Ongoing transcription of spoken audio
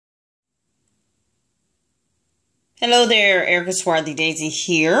Hello there, Erica Swarthy Daisy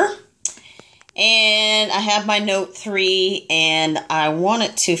here. And I have my Note 3 and I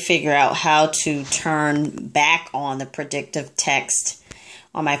wanted to figure out how to turn back on the predictive text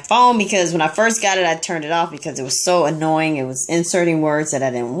on my phone, because when I first got it, I turned it off because it was so annoying. It was inserting words that I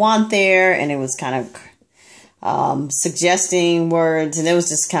didn't want there, and it was kind of suggesting words, and it was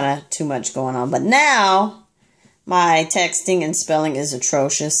just kind of too much going on. But now my texting and spelling is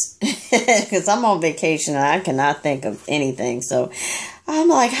atrocious because I'm on vacation and I cannot think of anything. So I'm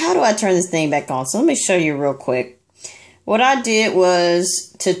like, how do I turn this thing back on? So let me show you real quick. What I did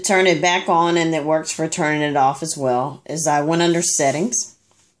was to turn it back on, and it works for turning it off as well, is I went under settings,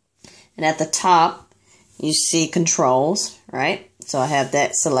 and at the top you see controls, right? So I have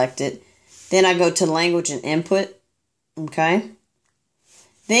that selected. Then I go to language and input, okay?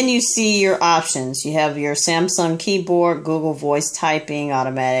 Then you see your options. You have your Samsung keyboard, Google voice typing,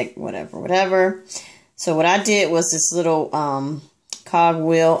 automatic, whatever. So what I did was this little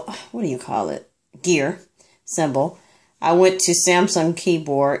cogwheel, what do you call it? Gear symbol. I went to Samsung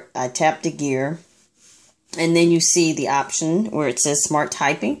keyboard. I tapped the gear. And then you see the option where it says smart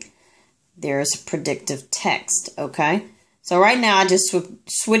typing. There's predictive text, okay? So right now I just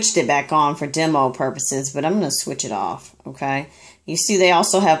switched it back on for demo purposes, but I'm going to switch it off, okay? You see they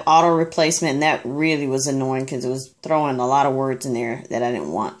also have auto replacement, and that really was annoying because it was throwing a lot of words in there that I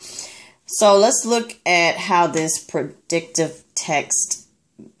didn't want. So let's look at how this predictive text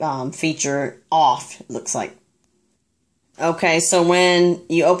feature off looks like. Okay, so when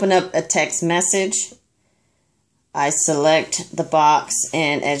you open up a text message, I select the box,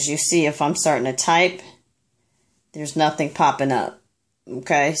 and as you see, if I'm starting to type, there's nothing popping up.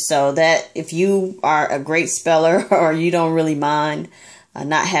 Okay, so that if you are a great speller or you don't really mind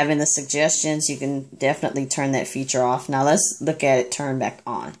not having the suggestions, you can definitely turn that feature off. Now let's look at it turn back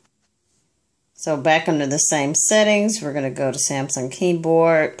on. So back under the same settings, we're going to go to Samsung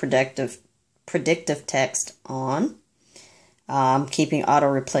keyboard, predictive text on, keeping auto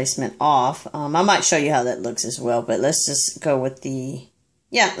replacement off. I might show you how that looks as well, but let's just go with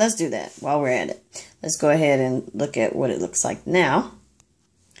let's do that while we're at it. Let's go ahead and look at what it looks like now.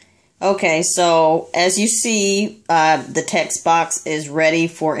 Okay, so as you see, the text box is ready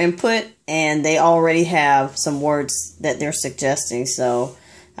for input, and they already have some words that they're suggesting. So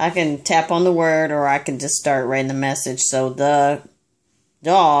I can tap on the word, or I can just start writing the message. So the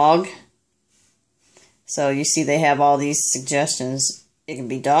dog. So you see they have all these suggestions. It can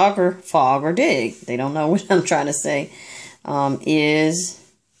be dog or fog or dig. They don't know what I'm trying to say. Is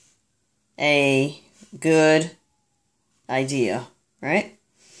a good idea, right?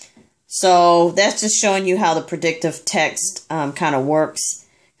 So that's just showing you how the predictive text kind of works.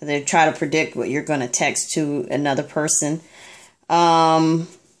 They try to predict what you're going to text to another person.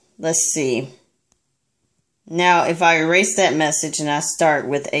 Let's see. Now, if I erase that message and I start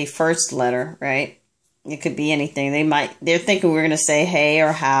with a first letter, right? It could be anything. They're thinking we're going to say hey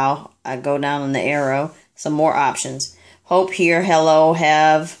or how. I go down on the arrow. Some more options. Hope, here, hello,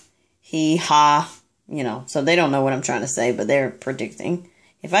 have, he, ha, so they don't know what I'm trying to say, but they're predicting.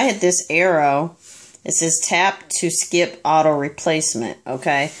 If I hit this arrow, it says tap to skip auto replacement,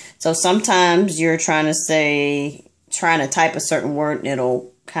 okay? So sometimes you're trying to type a certain word, and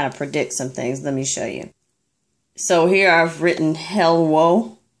it'll kind of predict some things. Let me show you. So here I've written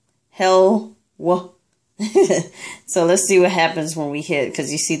hello. So let's see what happens when we hit,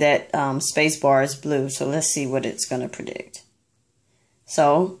 because you see that space bar is blue. So let's see what it's going to predict.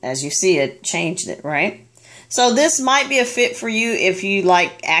 So as you see, it changed it, right? So this might be a fit for you if you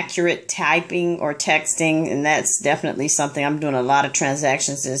like accurate typing or texting, and that's definitely something. I'm doing a lot of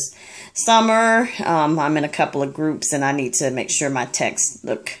transactions this summer. I'm in a couple of groups, and I need to make sure my texts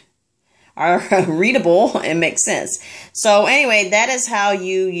are readable and make sense. So anyway, that is how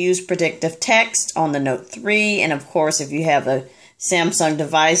you use predictive text on the Note 3. And of course, if you have a Samsung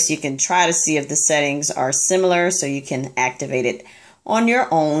device, you can try to see if the settings are similar so you can activate it on your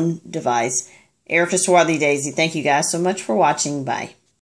own device. Erica Swarthy Daisy, thank you guys so much for watching. Bye.